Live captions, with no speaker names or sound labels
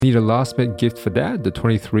Need a last minute gift for dad? The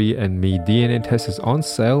 23andMe DNA test is on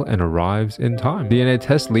sale and arrives in time. DNA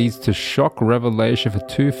test leads to shock revelation for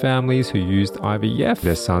two families who used IVF.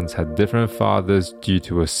 Their sons had different fathers due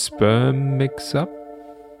to a sperm mix-up.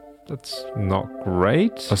 That's not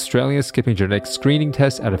great. Australia skipping genetic screening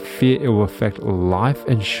tests out of fear it will affect life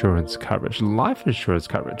insurance coverage. Life insurance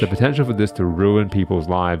coverage. The potential for this to ruin people's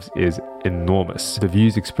lives is enormous. The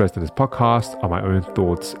views expressed in this podcast are my own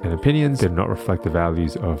thoughts and opinions. They do not reflect the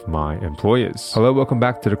values of my employers. Hello, welcome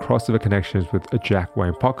back to the Crossover Connections with Jack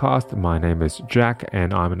Wayne podcast. My name is Jack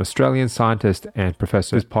and I'm an Australian scientist and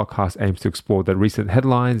professor. This podcast aims to explore the recent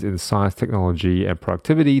headlines in science, technology, and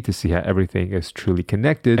productivity to see how everything is truly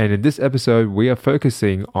connected. And in this episode, we are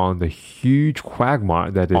focusing on the huge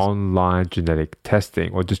quagmire that is online genetic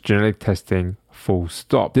testing, or just genetic testing full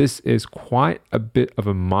stop. This is quite a bit of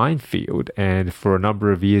a minefield, and for a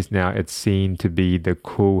number of years now, it's seen to be the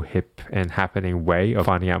cool, hip, and happening way of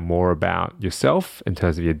finding out more about yourself in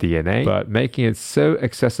terms of your DNA, but making it so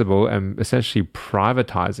accessible and essentially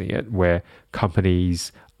privatizing it, where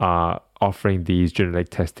companies are offering these genetic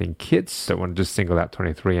testing kits. Don't want to just single out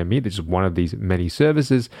 23andMe. This is one of these many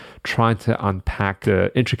services trying to unpack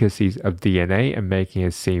the intricacies of DNA and making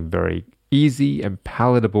it seem very easy and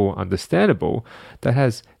palatable, understandable, that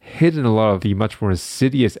has hidden a lot of the much more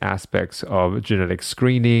insidious aspects of genetic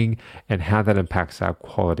screening and how that impacts our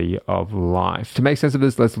quality of life. To make sense of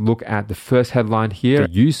this, let's look at the first headline here.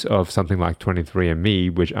 The use of something like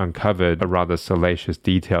 23andMe, which uncovered a rather salacious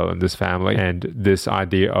detail in this family, and this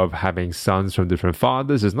idea of having sons from different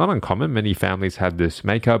fathers is not uncommon. Many families have this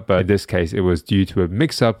makeup, but in this case, it was due to a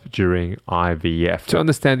mix-up during IVF. To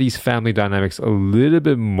understand these family dynamics a little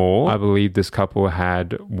bit more, I believe this couple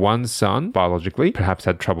had one son biologically, perhaps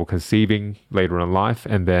had trouble conceiving later in life,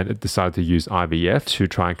 and then it decided to use IVF to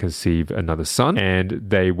try and conceive another son. And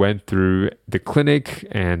they went through the clinic,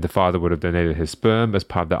 and the father would have donated his sperm as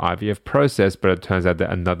part of the IVF process, but it turns out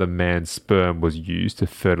that another man's sperm was used to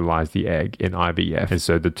fertilize the egg in IVF. And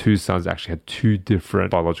so the two sons actually had two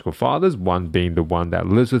different biological fathers, one being the one that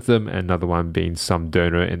lives with them, and another one being some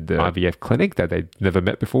donor in the IVF clinic that they'd never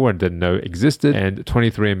met before and didn't know existed. And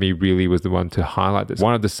 23andMe really was the one to highlight this.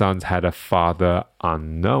 One of the sons had a father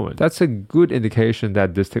unknown. That's a good indication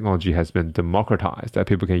that this technology has been democratized, that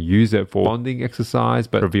people can use it for bonding exercise,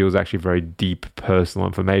 but reveals actually very deep personal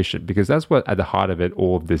information, because that's what at the heart of it,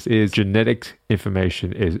 all of this is. Genetic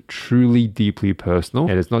information is truly deeply personal,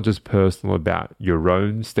 and it's not just personal about your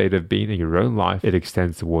own state of being and your own life. It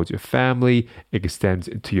extends towards your family, it extends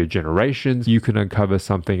to your generations. You can uncover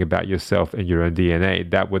something about yourself and your own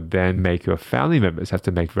DNA that would then make your family members have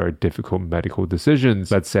to make very difficult medical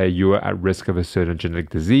decisions. Let's say you are at risk of a certain genetic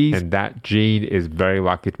disease, and that gene is very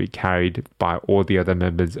likely to be carried by all the other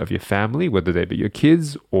members of your family, whether they be your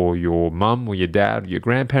kids or your mum or your dad or your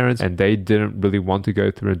grandparents, and they didn't really want to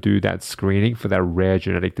go through and do that screening for that rare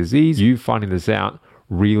genetic disease. You finding this out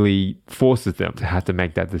really forces them to have to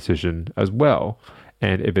make that decision as well.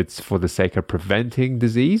 And if it's for the sake of preventing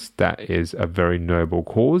disease, that is a very noble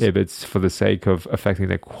cause. If it's for the sake of affecting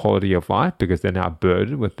their quality of life, because they're now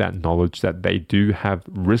burdened with that knowledge that they do have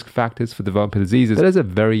risk factors for developing diseases, that is a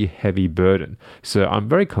very heavy burden. So I'm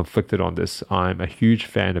very conflicted on this. I'm a huge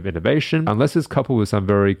fan of innovation. Unless it's coupled with some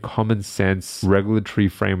very common sense regulatory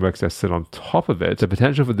frameworks that sit on top of it, the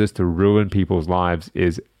potential for this to ruin people's lives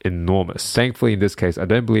is enormous. Thankfully, in this case, I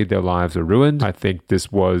don't believe their lives are ruined. I think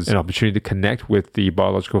this was an opportunity to connect with the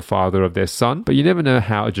biological father of their son, but you never know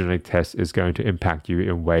how a genetic test is going to impact you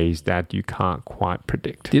in ways that you can't quite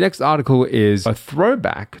predict. The next article is a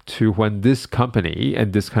throwback to when this company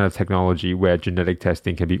and this kind of technology where genetic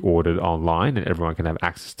testing can be ordered online and everyone can have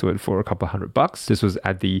access to it for a couple $100. This was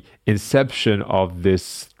at the inception of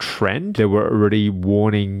this trend. There were already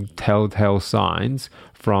warning telltale signs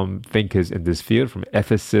from thinkers in this field, from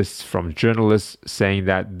ethicists, from journalists, saying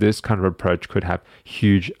that this kind of approach could have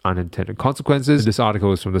huge unintended consequences. This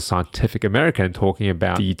article is from the Scientific American, talking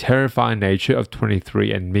about the terrifying nature of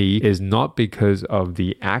 23andMe is not because of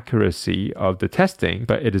the accuracy of the testing,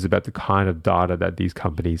 but it is about the kind of data that these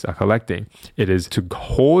companies are collecting. It is to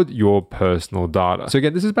hoard your personal data. So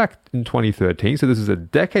again, this is back in 2013, so this is a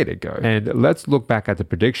decade ago. And let's look back at the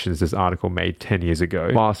predictions this article made 10 years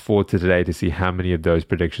ago. Fast forward to today to see how many of those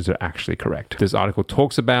predictions are actually correct. This article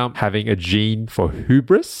talks about having a gene for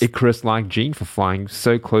hubris, Icarus-like gene for flying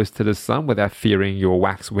so close to the sun without fearing your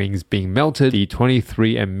wax wings being melted. The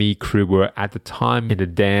 23andMe crew were at the time in a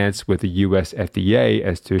dance with the US FDA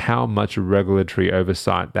as to how much regulatory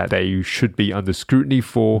oversight that they should be under scrutiny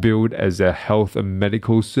for, billed as a health and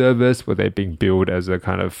medical service, where they're being billed as a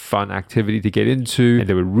kind of fun activity to get into. And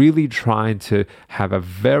they were really trying to have a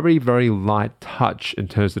very, very light touch in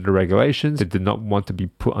terms of the regulations. They did not want to be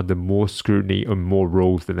put under more scrutiny or more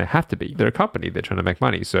rules than they have to be. They're a company, they're trying to make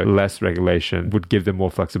money, so less regulation would give them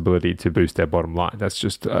more flexibility to boost their bottom line. That's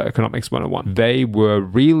just economics 101. They were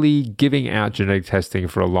really giving out genetic testing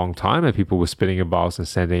for a long time, and people were spinning in vials and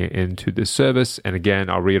sending it into this service. And again,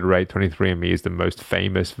 I'll reiterate, 23andMe is the most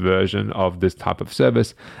famous version of this type of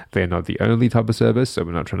service. They're not the only type of service, so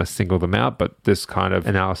we're not trying to single them out, but this kind of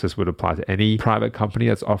analysis would apply to any private company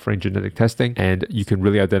that's offering genetic testing. And you can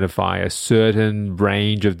really identify a certain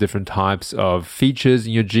range of different types of features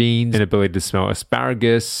in your genes, inability to smell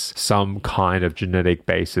asparagus. Some kind of genetic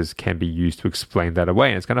basis can be used to explain that away.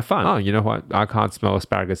 And it's kind of fun. Oh, you know what? I can't smell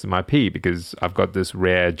asparagus in my pee because I've got this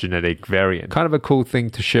rare genetic variant. Kind of a cool thing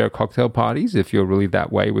to share at cocktail parties if you're really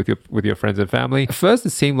that way with your friends and family. At first,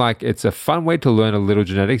 it seemed like it's a fun way to learn a little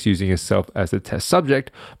genetics using yourself as a test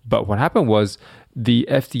subject. But what happened was the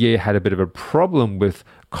FDA had a bit of a problem with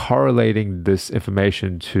correlating this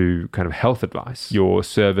information to kind of health advice. Your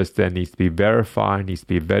service then needs to be verified, needs to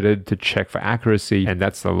be vetted to check for accuracy, and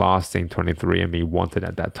that's the last thing 23andMe wanted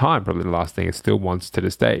at that time, probably the last thing it still wants to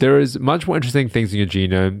this day. There is much more interesting things in your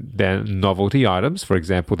genome than novelty items. For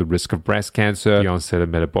example, the risk of breast cancer, the onset of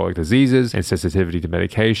metabolic diseases, and sensitivity to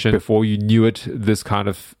medication. Before you knew it, this kind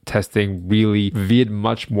of testing really veered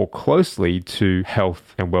much more closely to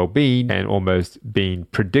health and well-being and almost being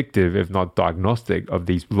predictive, if not diagnostic, of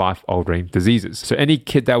these life-altering diseases. So any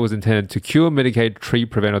kit that was intended to cure, mitigate,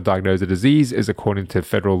 treat, prevent, or diagnose a disease is, according to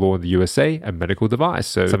federal law in the USA, a medical device.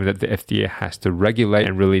 So something that the FDA has to regulate,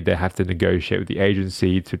 and really they have to negotiate with the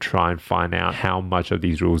agency to try and find out how much of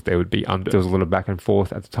these rules they would be under. There was a little back and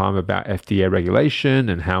forth at the time about FDA regulation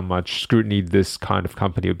and how much scrutiny this kind of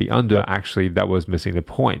company would be under. Actually, that was missing the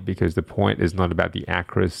point, because the point is not about the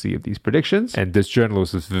accuracy of these predictions. And this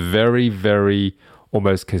journalist was very, very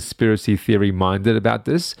almost conspiracy theory minded about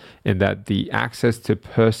this, in that the access to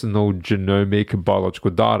personal genomic biological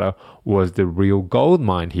data was the real gold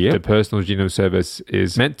mine here. The Personal Genome Service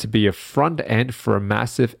is meant to be a front end for a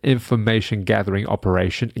massive information gathering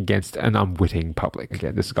operation against an unwitting public.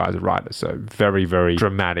 Again, this guy's a writer, so very, very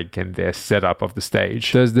dramatic in their setup of the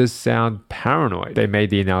stage. Does this sound paranoid? They made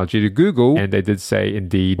the analogy to Google, and they did say,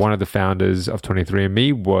 indeed, one of the founders of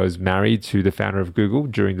 23andMe was married to the founder of Google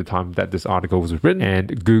during the time that this article was written.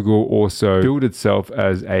 And Google also billed itself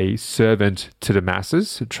as a servant to the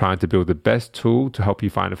masses, trying to build the best tool to help you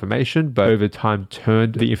find information, but over time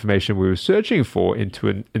turned the information we were searching for into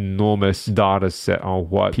an enormous data set on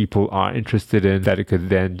what people are interested in, that it could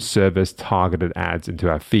then service targeted ads into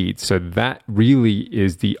our feeds. So that really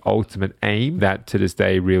is the ultimate aim that to this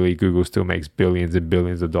day, really, Google still makes billions and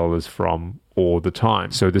billions of dollars from all the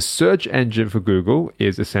time. So the search engine for Google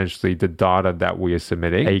is essentially the data that we are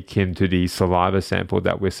submitting, akin to the saliva sample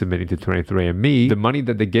that we're submitting to 23andMe. The money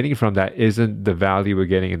that they're getting from that isn't the value we're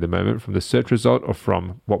getting in the moment from the search result or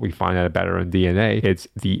from what we find out about our own DNA. It's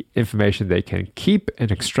the information they can keep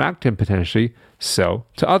and extract and potentially sell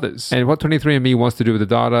to others. And what 23andMe wants to do with the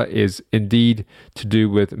data is indeed to do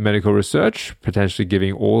with medical research, potentially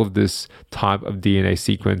giving all of this type of DNA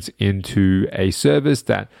sequence into a service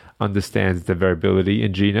that understands the variability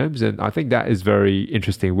in genomes. And I think that is very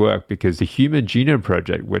interesting work, because the Human Genome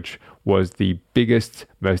Project, which was the biggest,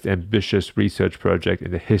 most ambitious research project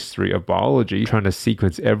in the history of biology, trying to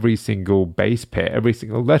sequence every single base pair, every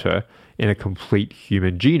single letter in a complete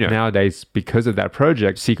human genome. Nowadays, because of that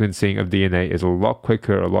project, sequencing of DNA is a lot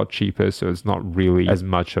quicker, a lot cheaper, so it's not really as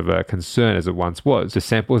much of a concern as it once was. The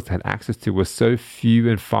samples they had access to were so few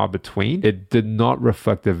and far between, it did not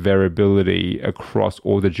reflect the variability across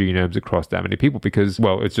all the genomes across that many people, because,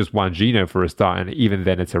 well, it's just one genome for a start, and even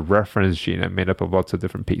then it's a reference genome made up of lots of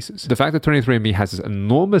different pieces. The fact that 23andMe has this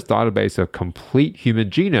enormous database of complete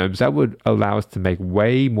human genomes, that would allow us to make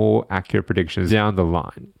way more accurate predictions down the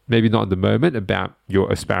line. Maybe not in the moment about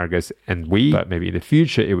your asparagus and wheat, but maybe in the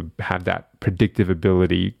future it would have that predictive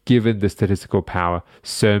ability given the statistical power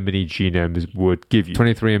so many genomes would give you.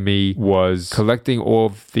 23andMe was collecting all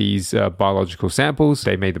of these biological samples.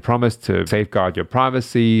 They made the promise to safeguard your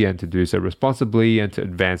privacy and to do so responsibly and to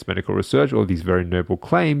advance medical research, all these very noble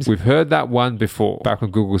claims. We've heard that one before. Back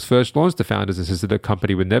when Google's first launched, the founders insisted the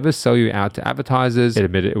company would never sell you out to advertisers. It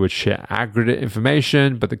admitted it would share aggregate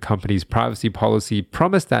information, but the company's privacy policy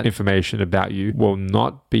promised that information about you will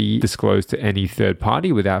not be disclosed to any third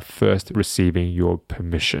party without first receiving your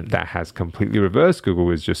permission. That has completely reversed. Google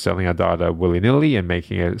is just selling our data willy-nilly and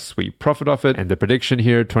making a sweet profit off it. And the prediction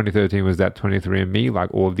here, 2013, was that 23andMe,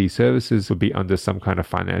 like all of these services, would be under some kind of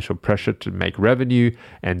financial pressure to make revenue,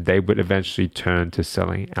 and they would eventually turn to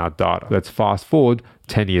selling our data. Let's fast forward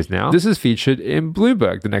 10 years now. This is featured in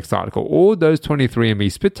Bloomberg, the next article. All those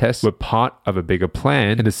 23andMe spit tests were part of a bigger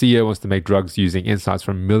plan, and the CEO wants to make drugs using insights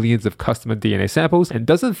from millions of customer DNA samples and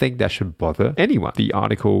doesn't think that should bother anyone. The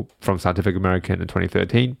article from Scientific American in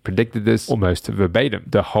 2013 predicted this almost verbatim.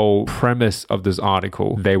 The whole premise of this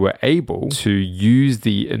article, they were able to use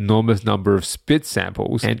the enormous number of spit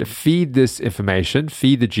samples and feed this information,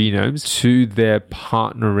 feed the genomes to their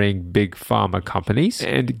partnering big pharma companies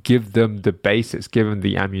and give them the basis, give them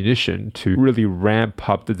the ammunition to really ramp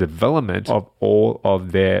up the development of all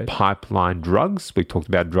of their pipeline drugs. We talked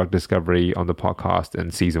about drug discovery on the podcast in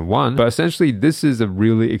season 1, but essentially this is a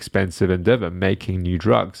really expensive endeavor, making new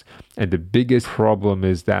drugs. And the biggest problem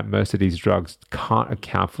is that most of these drugs can't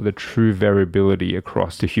account for the true variability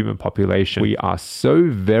across the human population. We are so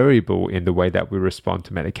variable in the way that we respond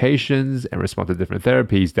to medications and respond to different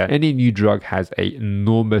therapies that any new drug has an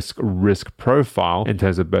enormous risk profile in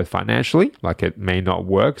terms of both financially, like it may not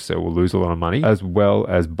work, so we'll lose a lot of money, as well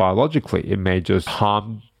as biologically. It may just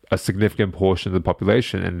harm a significant portion of the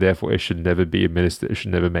population, and therefore it should never be administered. It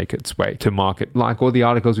should never make its way to market. Like all the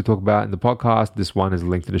articles we talk about in the podcast, this one is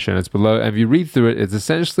linked in the show notes below. And if you read through it, it's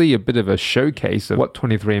essentially a bit of a showcase of what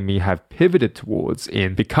 23andMe have pivoted towards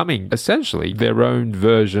in becoming essentially their own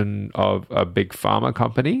version of a big pharma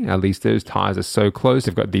company. At least those ties are so close.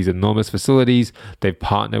 They've got these enormous facilities. They've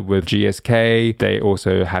partnered with GSK. They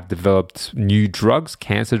also have developed new drugs,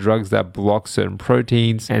 cancer drugs that block certain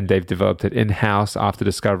proteins, and they've developed it in-house after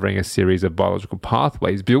discovering a series of biological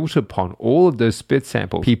pathways built upon all of those spit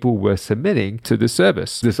samples people were submitting to the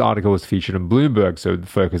service. This article was featured in Bloomberg, so it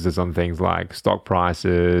focuses on things like stock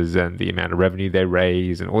prices and the amount of revenue they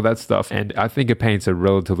raise and all that stuff. And I think it paints a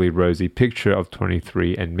relatively rosy picture of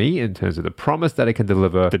 23andMe in terms of the promise that it can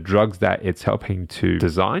deliver, the drugs that it's helping to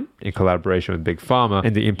design in collaboration with Big Pharma,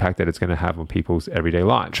 and the impact that it's going to have on people's everyday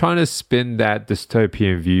lives. Trying to spin that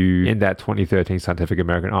dystopian view in that 2013 Scientific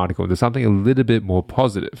American article into something a little bit more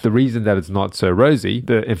positive. The reason that it's not so rosy,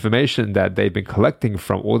 the information that they've been collecting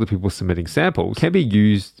from all the people submitting samples can be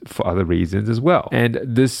used for other reasons as well. And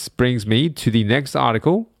this brings me to the next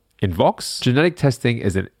article in Vox. Genetic testing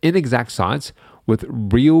is an inexact science with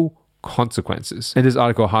real consequences. And this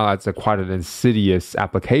article highlights quite an insidious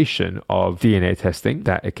application of DNA testing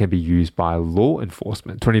that it can be used by law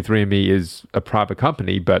enforcement. 23andMe is a private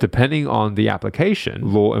company, but depending on the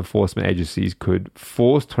application, law enforcement agencies could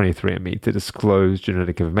force 23andMe to disclose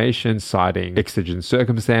genetic information, citing exigent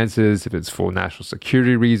circumstances, if it's for national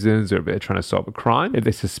security reasons or if they're trying to solve a crime. If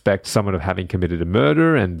they suspect someone of having committed a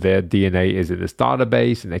murder and their DNA is in this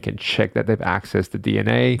database and they can check that they've accessed the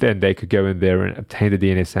DNA, then they could go in there and obtain the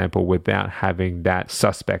DNA sample without having that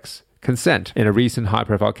suspect's consent. In a recent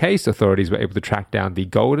high-profile case, authorities were able to track down the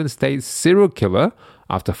Golden State serial killer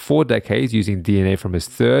after 4 decades using DNA from his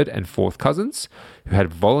third and fourth cousins who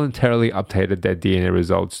had voluntarily updated their DNA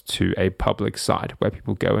results to a public site where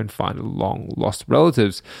people go and find long-lost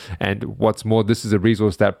relatives. And what's more, this is a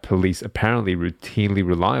resource that police apparently routinely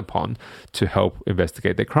rely upon to help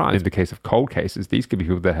investigate their crimes. In the case of cold cases, these could be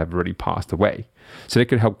people that have already passed away. So they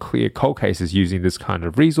could help clear cold cases using this kind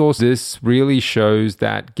of resource. This really shows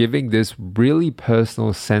that giving this really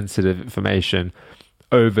personal, sensitive information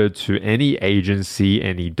over to any agency,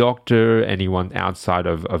 any doctor, anyone outside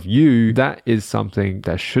of you, that is something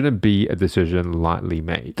that shouldn't be a decision lightly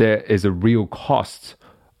made. There is a real cost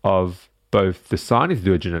of both deciding to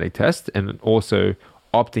do a genetic test and also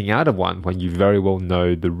opting out of one when you very well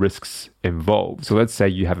know the risks involved. So let's say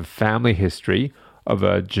you have a family history of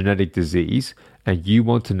a genetic disease and you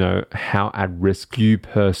want to know how at risk you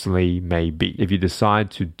personally may be. If you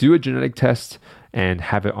decide to do a genetic test and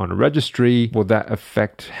have it on a registry, will that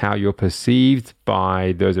affect how you're perceived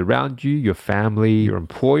by those around you, your family, your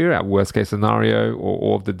employer, at worst case scenario, or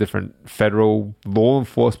all of the different federal law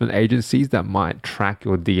enforcement agencies that might track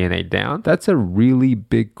your DNA down? That's a really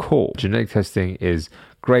big call. Genetic testing is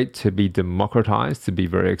great to be democratized, to be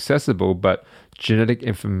very accessible, but genetic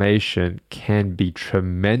information can be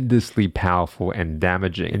tremendously powerful and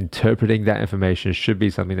damaging. Interpreting that information should be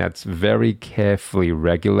something that's very carefully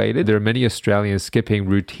regulated. There are many Australians skipping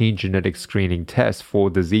routine genetic screening tests for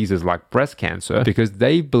diseases like breast cancer because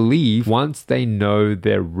they believe once they know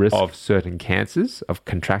their risk of certain cancers, of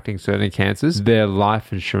contracting certain cancers, their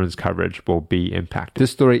life insurance coverage will be impacted.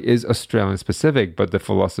 This story is Australian specific, but the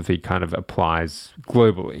philosophy kind of applies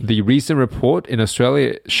globally. The recent report in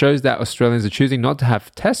Australia shows that Australians are choosing not to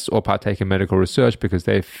have tests or partake in medical research because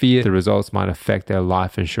they fear the results might affect their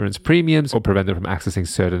life insurance premiums or prevent them from accessing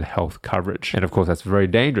certain health coverage. And of course, that's very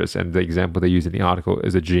dangerous. And the example they use in the article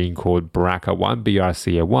is a gene called BRCA1,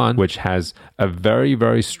 BRCA1, which has a very,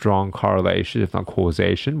 very strong correlation, if not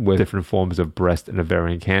causation, with different forms of breast and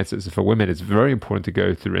ovarian cancers. So for women, it's very important to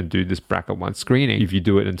go through and do this BRCA1 screening. If you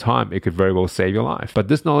do it in time, it could very well save your life. But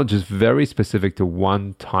this knowledge is very specific to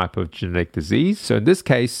one type of genetic disease. So in this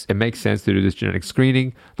case, it makes sense to do this genetic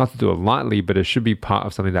screening, not to do it lightly, but it should be part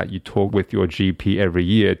of something that you talk with your GP every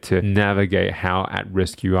year to navigate how at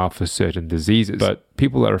risk you are for certain diseases. But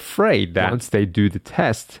people are afraid that once they do the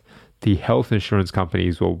test, the health insurance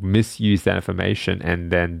companies will misuse that information and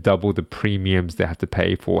then double the premiums they have to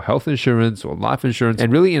pay for health insurance or life insurance.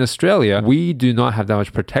 And really in Australia, we do not have that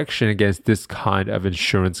much protection against this kind of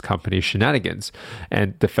insurance company shenanigans.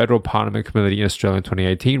 And the Federal Parliament Committee in Australia in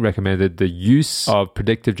 2018 recommended the use of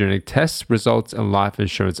predictive genetic tests results in life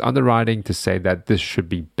insurance underwriting to say that this should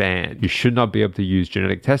be banned. You should not be able to use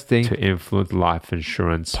genetic testing to influence life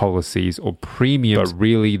insurance policies or premiums. But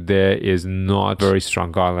really, there is not very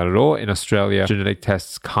strong guideline at all. In Australia, genetic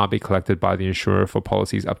tests can't be collected by the insurer for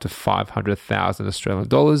policies up to 500,000 Australian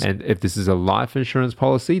dollars. And if this is a life insurance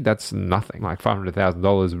policy, that's nothing. Like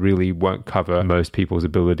 $500,000 really won't cover most people's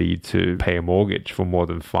ability to pay a mortgage for more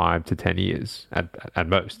than 5 to 10 years at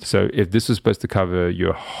most. So if this was supposed to cover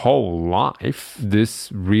your whole life, this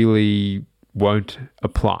really won't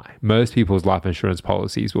apply. Most people's life insurance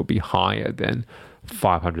policies will be higher than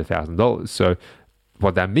 $500,000. So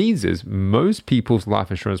what that means is most people's life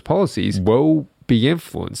insurance policies will be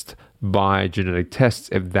influenced by genetic tests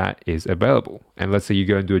if that is available. And let's say you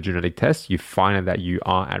go and do a genetic test, you find out that you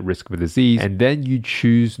are at risk of a disease, and then you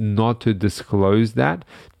choose not to disclose that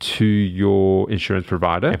to your insurance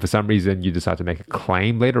provider. And for some reason, you decide to make a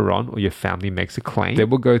claim later on, or your family makes a claim. They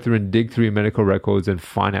will go through and dig through your medical records and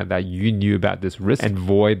find out that you knew about this risk and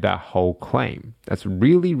void that whole claim. That's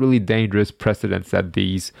really, really dangerous precedents that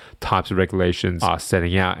these types of regulations are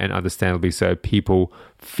setting out, and understandably so. People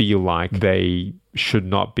feel like they should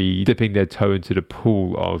not be dipping their toe into the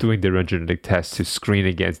pool of doing their own genetic tests to screen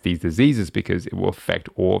against these diseases because it will affect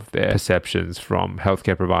all of their perceptions from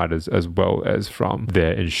healthcare providers as well as from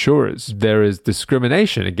their insurers. There is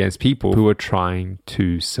discrimination against people who are trying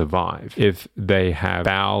to survive. If they have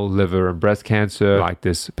bowel, liver, and breast cancer, like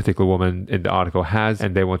this particular woman in the article has,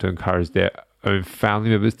 and they want to encourage their own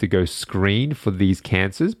family members to go screen for these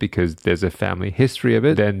cancers because there's a family history of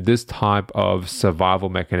it, then this type of survival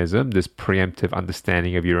mechanism, this preemptive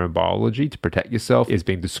understanding of your own biology to protect yourself, is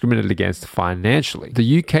being discriminated against financially.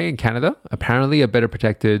 The UK and Canada apparently are better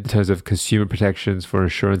protected in terms of consumer protections for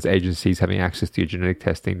insurance agencies having access to your genetic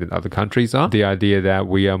testing than other countries are. The idea that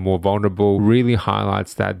we are more vulnerable really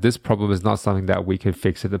highlights that this problem is not something that we can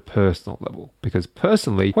fix at a personal level, because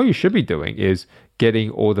personally, what you should be doing is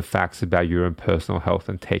getting all the facts about your own personal health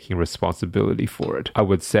and taking responsibility for it. I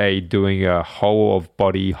would say doing a whole of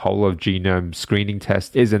body, whole of genome screening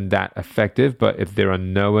test isn't that effective, but if there are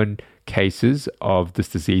known cases of this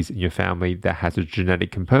disease in your family that has a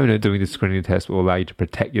genetic component, doing the screening test will allow you to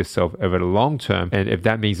protect yourself over the long term. And if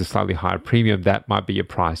that means a slightly higher premium, that might be a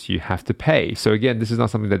price you have to pay. So again, this is not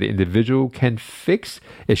something that the individual can fix.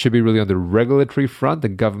 It should be really on the regulatory front. The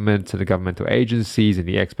government and the governmental agencies and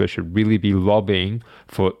the experts should really be lobbying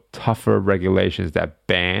for tougher regulations that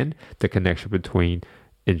ban the connection between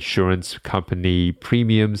insurance company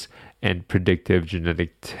premiums and predictive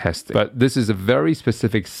genetic testing. But this is a very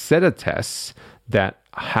specific set of tests that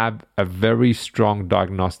have a very strong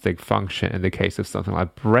diagnostic function in the case of something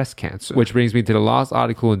like breast cancer. Which brings me to the last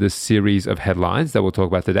article in this series of headlines that we'll talk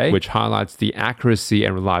about today, which highlights the accuracy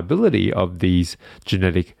and reliability of these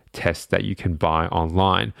genetic tests that you can buy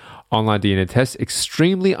online. online DNA tests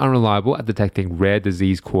extremely unreliable at detecting rare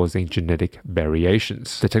disease-causing genetic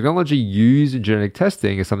variations. The technology used in genetic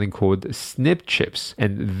testing is something called SNP chips,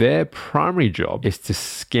 and their primary job is to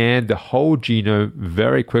scan the whole genome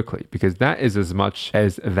very quickly, because that is as much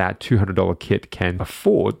as that $200 kit can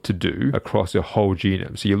afford to do across your whole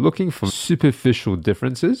genome. So you're looking for superficial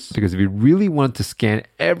differences, because if you really wanted to scan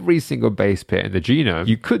every single base pair in the genome,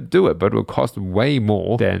 you could do it, but it would cost way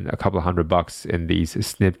more than a couple of $100 in these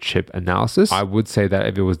SNP chip analysis. I would say that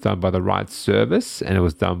if it was done by the right service and it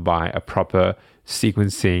was done by a proper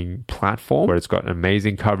sequencing platform where it's got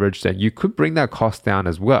amazing coverage, then you could bring that cost down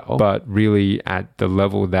as well. But really, at the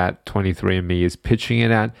level that 23andMe is pitching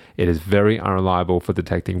it at, it is very unreliable for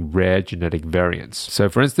detecting rare genetic variants. So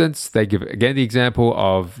for instance, they give again the example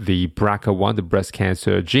of the BRCA1, the breast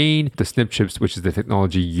cancer gene. The SNP chips, which is the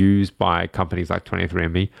technology used by companies like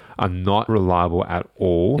 23andMe, are not reliable at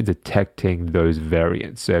all in detecting those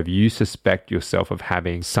variants. So if you suspect yourself of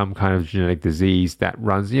having some kind of genetic disease that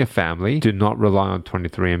runs in your family, do not rely on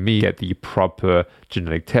 23andMe, get the proper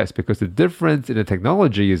genetic test, because the difference in the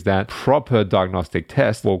technology is that proper diagnostic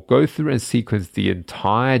tests will go through and sequence the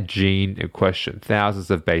entire gene in question, thousands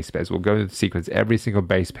of base pairs. Will go and sequence every single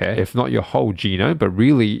base pair, if not your whole genome, but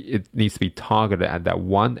really it needs to be targeted at that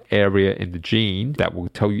one area in the gene that will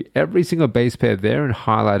tell you every single base pair there and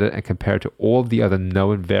highlight it and compare it to all the other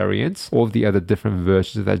known variants, all of the other different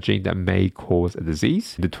versions of that gene that may cause a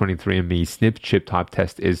disease. The 23andMe SNP chip type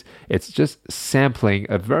test it's just sampling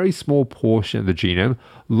a very small portion of the genome,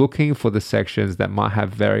 looking for the sections that might have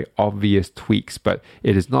very obvious tweaks, but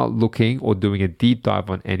it is not looking or doing a deep dive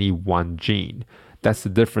on any one gene. That's the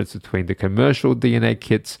difference between the commercial DNA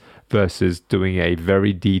kits versus doing a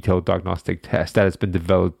very detailed diagnostic test that has been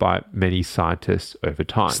developed by many scientists over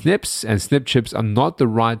time. SNPs and SNP chips are not the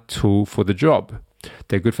right tool for the job.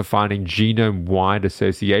 They're good for finding genome-wide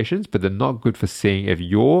associations, but they're not good for seeing if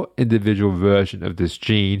your individual version of this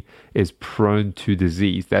gene is prone to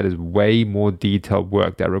disease. That is way more detailed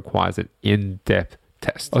work that requires an in-depth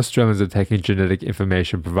test. Australians are taking genetic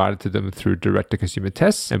information provided to them through direct-to-consumer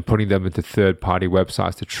tests and putting them into third-party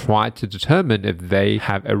websites to try to determine if they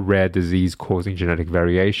have a rare disease causing genetic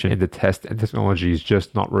variation. And the test and technology is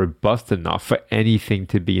just not robust enough for anything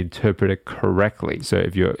to be interpreted correctly. So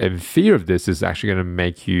if you're in fear of this, it's actually going to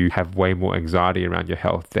make you have way more anxiety around your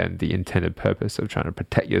health than the intended purpose of trying to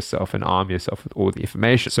protect yourself and arm yourself with all the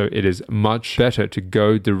information. So it is much better to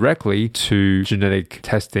go directly to genetic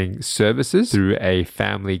testing services through a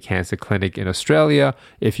family cancer clinic in Australia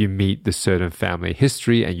if you meet the certain family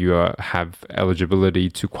history and you have eligibility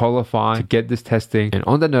to qualify to get this testing. And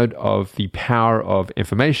on the note of the power of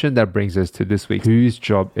information, that brings us to this week. Whose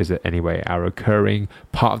job is it anyway? Our recurring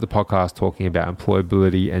part of the podcast talking about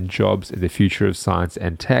employability and jobs in the future of science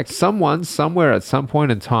and tech. Someone, somewhere at some point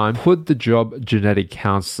in time, put the job genetic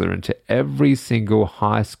counselor into every single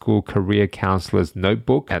high school career counselor's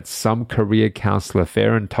notebook at some career counselor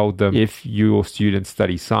fair and told them, if your students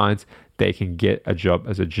study science, they can get a job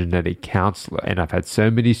as a genetic counselor. And I've had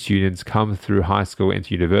so many students come through high school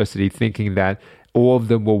into university thinking that all of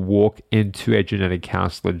them will walk into a genetic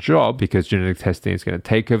counselor job because genetic testing is going to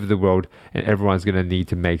take over the world and everyone's going to need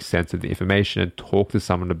to make sense of the information and talk to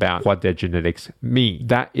someone about what their genetics mean.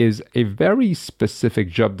 That is a very specific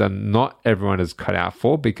job that not everyone is cut out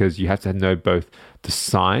for, because you have to know both the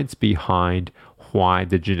science behind why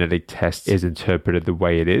the genetic test is interpreted the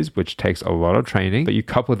way it is, which takes a lot of training. But you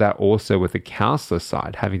couple that also with the counselor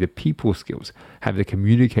side, having the people skills, having the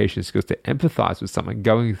communication skills to empathize with someone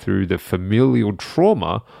going through the familial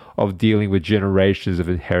trauma of dealing with generations of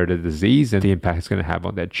inherited disease and the impact it's going to have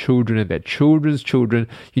on their children and their children's children.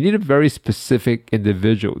 You need a very specific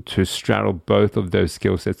individual to straddle both of those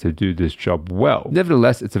skill sets to do this job well.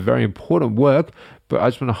 Nevertheless, it's a very important work, but I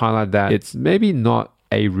just want to highlight that it's maybe not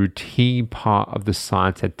a routine part of the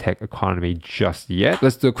science and tech economy just yet.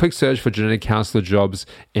 Let's do a quick search for genetic counselor jobs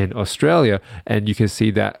in Australia, and you can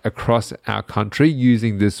see that across our country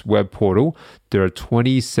using this web portal, there are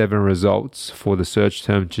 27 results for the search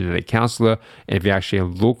term genetic counselor. And if you actually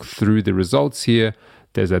look through the results here,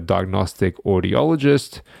 there's a diagnostic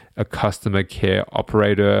audiologist, a customer care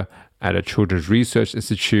operator at a children's research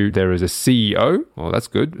institute. There is a CEO. Well, that's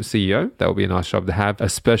good. A CEO. That would be a nice job to have. A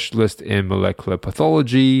specialist in molecular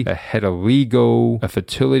pathology, a head of legal, a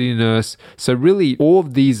fertility nurse. So really, all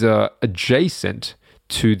of these are adjacent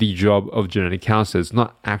to the job of genetic counselor. It's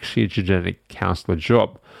not actually a genetic counselor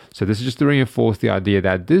job. So this is just to reinforce the idea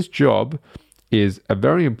that this job is a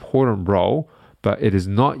very important role, but it is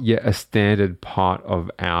not yet a standard part of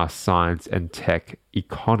our science and tech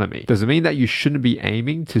economy. Does it mean that you shouldn't be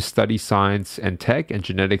aiming to study science and tech and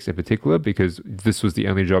genetics in particular because this was the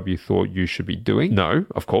only job you thought you should be doing? No,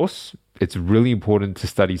 of course. It's really important to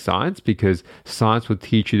study science because science will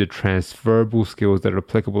teach you the transferable skills that are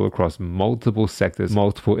applicable across multiple sectors,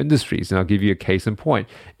 multiple industries. And I'll give you a case in point.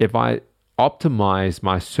 If I optimize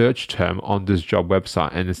my search term on this job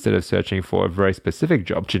website, and instead of searching for a very specific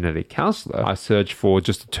job, genetic counselor, I search for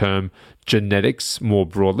just the term genetics more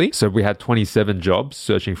broadly. So we had 27 jobs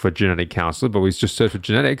searching for genetic counselor, but we just searched for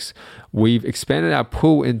genetics. We've expanded our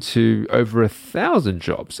pool into over 1,000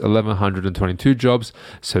 jobs, 1,122 jobs.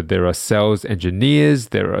 So there are sales engineers,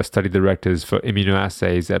 there are study directors for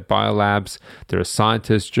immunoassays at biolabs, there are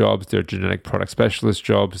scientist jobs, there are genetic product specialist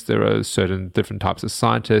jobs, there are certain different types of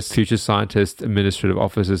scientists, future scientists, administrative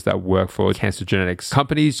officers that work for cancer genetics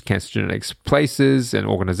companies, cancer genetics places and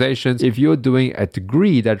organizations. If you're doing a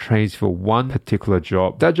degree that trains for one particular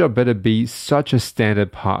job, that job better be such a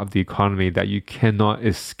standard part of the economy that you cannot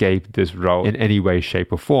escape this role in any way,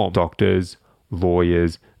 shape, or form. Doctors,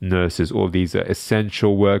 lawyers, nurses, all these are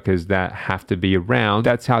essential workers that have to be around.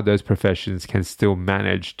 That's how those professions can still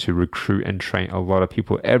manage to recruit and train a lot of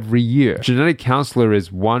people every year. Genetic counselor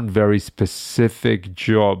is one very specific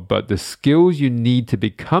job, but the skills you need to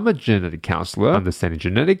become a genetic counselor, understanding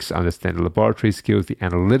genetics, understanding laboratory skills, the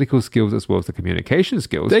analytical skills, as well as the communication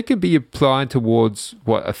skills, they can be applied towards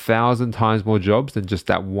 1,000 times more jobs than just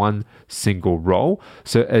that one single role.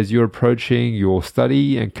 So as you're approaching your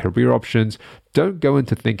study and career options, don't go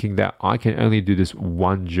into thinking that I can only do this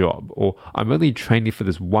one job or I'm only training for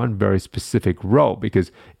this one very specific role, because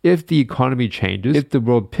if the economy changes, if the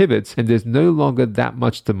world pivots and there's no longer that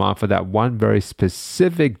much demand for that one very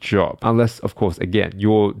specific job, unless, of course, again,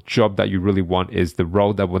 your job that you really want is the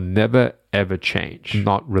role that will never ever change. I'm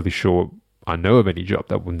not really sure I know of any job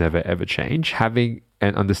that will never ever change. Having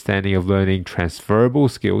an understanding of learning transferable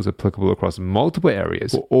skills applicable across multiple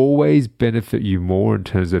areas will always benefit you more in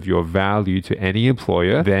terms of your value to any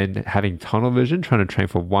employer than having tunnel vision trying to train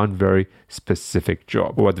for one very specific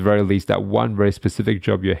job, or at the very least that one very specific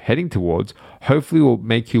job you're heading towards hopefully will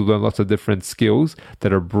make you learn lots of different skills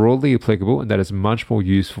that are broadly applicable and that is much more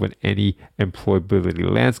useful in any employability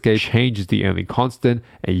landscape. Change is the only constant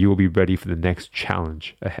and you will be ready for the next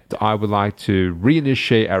challenge ahead. So I would like to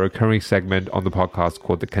reinitiate our recurring segment on the podcast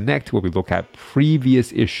called The Connect, where we look at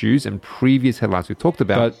previous issues and previous headlines we talked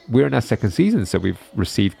about. But we're in our second season, so we've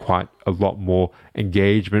received quite a lot more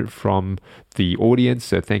engagement from the audience.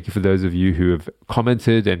 So thank you for those of you who have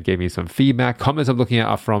commented and gave me some feedback. Comments I'm looking at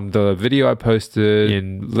are from the video I posted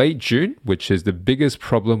in late June, which is the biggest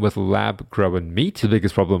problem with lab-grown meat. The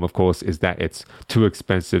biggest problem, of course, is that it's too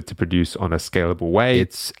expensive to produce on a scalable way.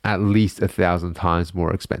 It's at least 1,000 times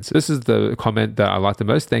more expensive. This is the comment that I like the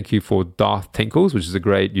most. Thank you for Darth Tinkles, which is a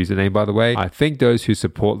great username, by the way. I think those who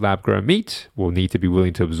support lab-grown meat will need to be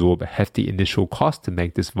willing to absorb a hefty initial cost to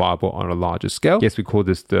make this viable on a larger scale. Yes, we call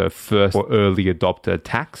this the first or early adopter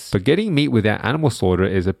tax, but getting meat without animal slaughter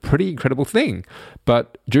is a pretty incredible thing.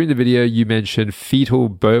 But during the video, you mentioned fetal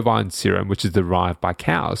bovine serum, which is derived by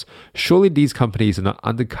cows. Surely these companies are not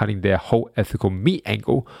undercutting their whole ethical meat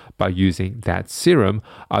angle by using that serum.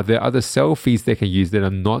 Are there other cell feeds they can use that are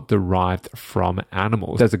not derived from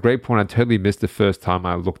animals? That's a great point. I totally missed the first time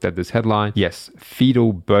I looked at this headline. Yes,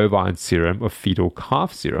 fetal bovine serum or fetal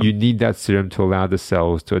calf serum. You need that serum to allow the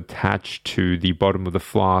cells to attach to the bottom of the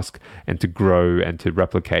flask and to grow and to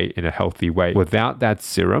replicate in a healthy way. Without that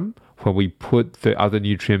serum, when we put the other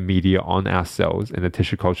nutrient media on our cells in the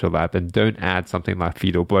tissue culture lab and don't add something like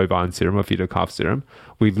fetal bovine serum or fetal calf serum,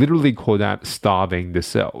 we literally call that starving the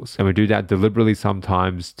cells. And we do that deliberately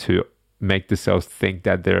sometimes to make the cells think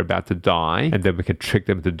that they're about to die, and then we can trick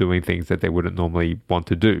them into doing things that they wouldn't normally want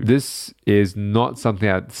to do. This is not something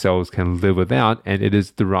that cells can live without, and it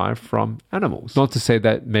is derived from animals. Not to say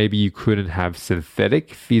that maybe you couldn't have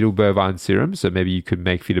synthetic fetal bovine serum, so maybe you could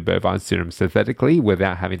make fetal bovine serum synthetically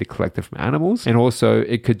without having to collect it from animals. And also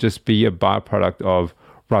it could just be a byproduct of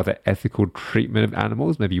rather ethical treatment of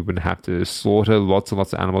animals. Maybe you wouldn't have to slaughter lots and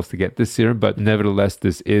lots of animals to get this serum, but nevertheless,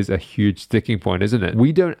 this is a huge sticking point, isn't it?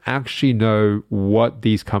 We don't actually know what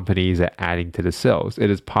these companies are adding to the cells. It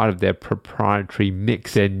is part of their proprietary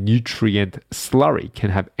mix. Their nutrient slurry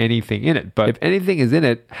can have anything in it, but if anything is in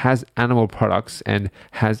it, has animal products and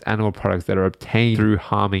has animal products that are obtained through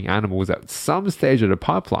harming animals at some stage of the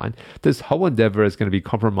pipeline, this whole endeavor is going to be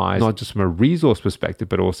compromised, not just from a resource perspective,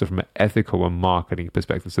 but also from an ethical and marketing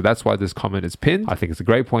perspective. So that's why this comment is pinned. I think it's a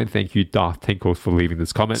great point. Thank you, Darth Tinkles, for leaving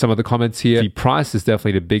this comment. Some of the comments here. The price is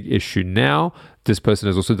definitely the big issue now. This person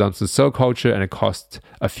has also done some cell culture, and it costs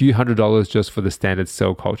a few $100s just for the standard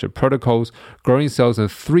cell culture protocols. Growing cells in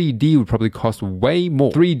 3D would probably cost way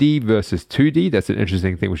more. 3D versus 2D, that's an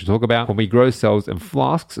interesting thing we should talk about. When we grow cells in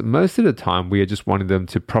flasks, most of the time we are just wanting them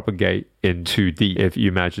to propagate in 2D. If you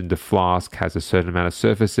imagine the flask has a certain amount of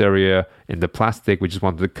surface area in the plastic, we just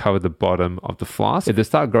want to cover the bottom of the flask. If they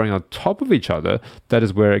start growing on top of each other, that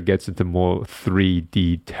is where it gets into more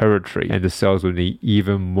 3D territory, and the cells will need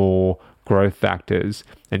even more growth factors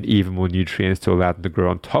and even more nutrients to allow them to grow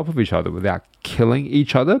on top of each other without killing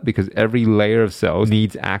each other, because every layer of cells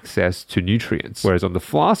needs access to nutrients. Whereas on the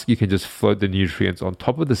flask, you can just float the nutrients on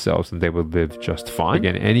top of the cells and they will live just fine.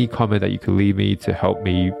 Again, any comment that you can leave me to help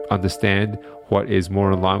me understand what is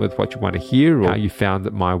more in line with what you want to hear or how you found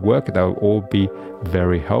my work, that will all be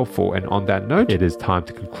very helpful. And on that note, it is time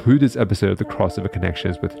to conclude this episode of the Crossover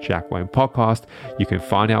Connections with Jack Wang podcast. You can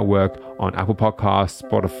find our work on Apple Podcasts,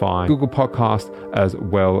 Spotify, Google Podcasts, as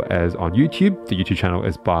well as on YouTube. The YouTube channel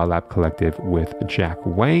is Biolab Collective with Jack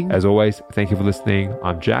Wang. As always, thank you for listening.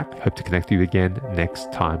 I'm Jack. Hope to connect with you again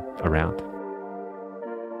next time around.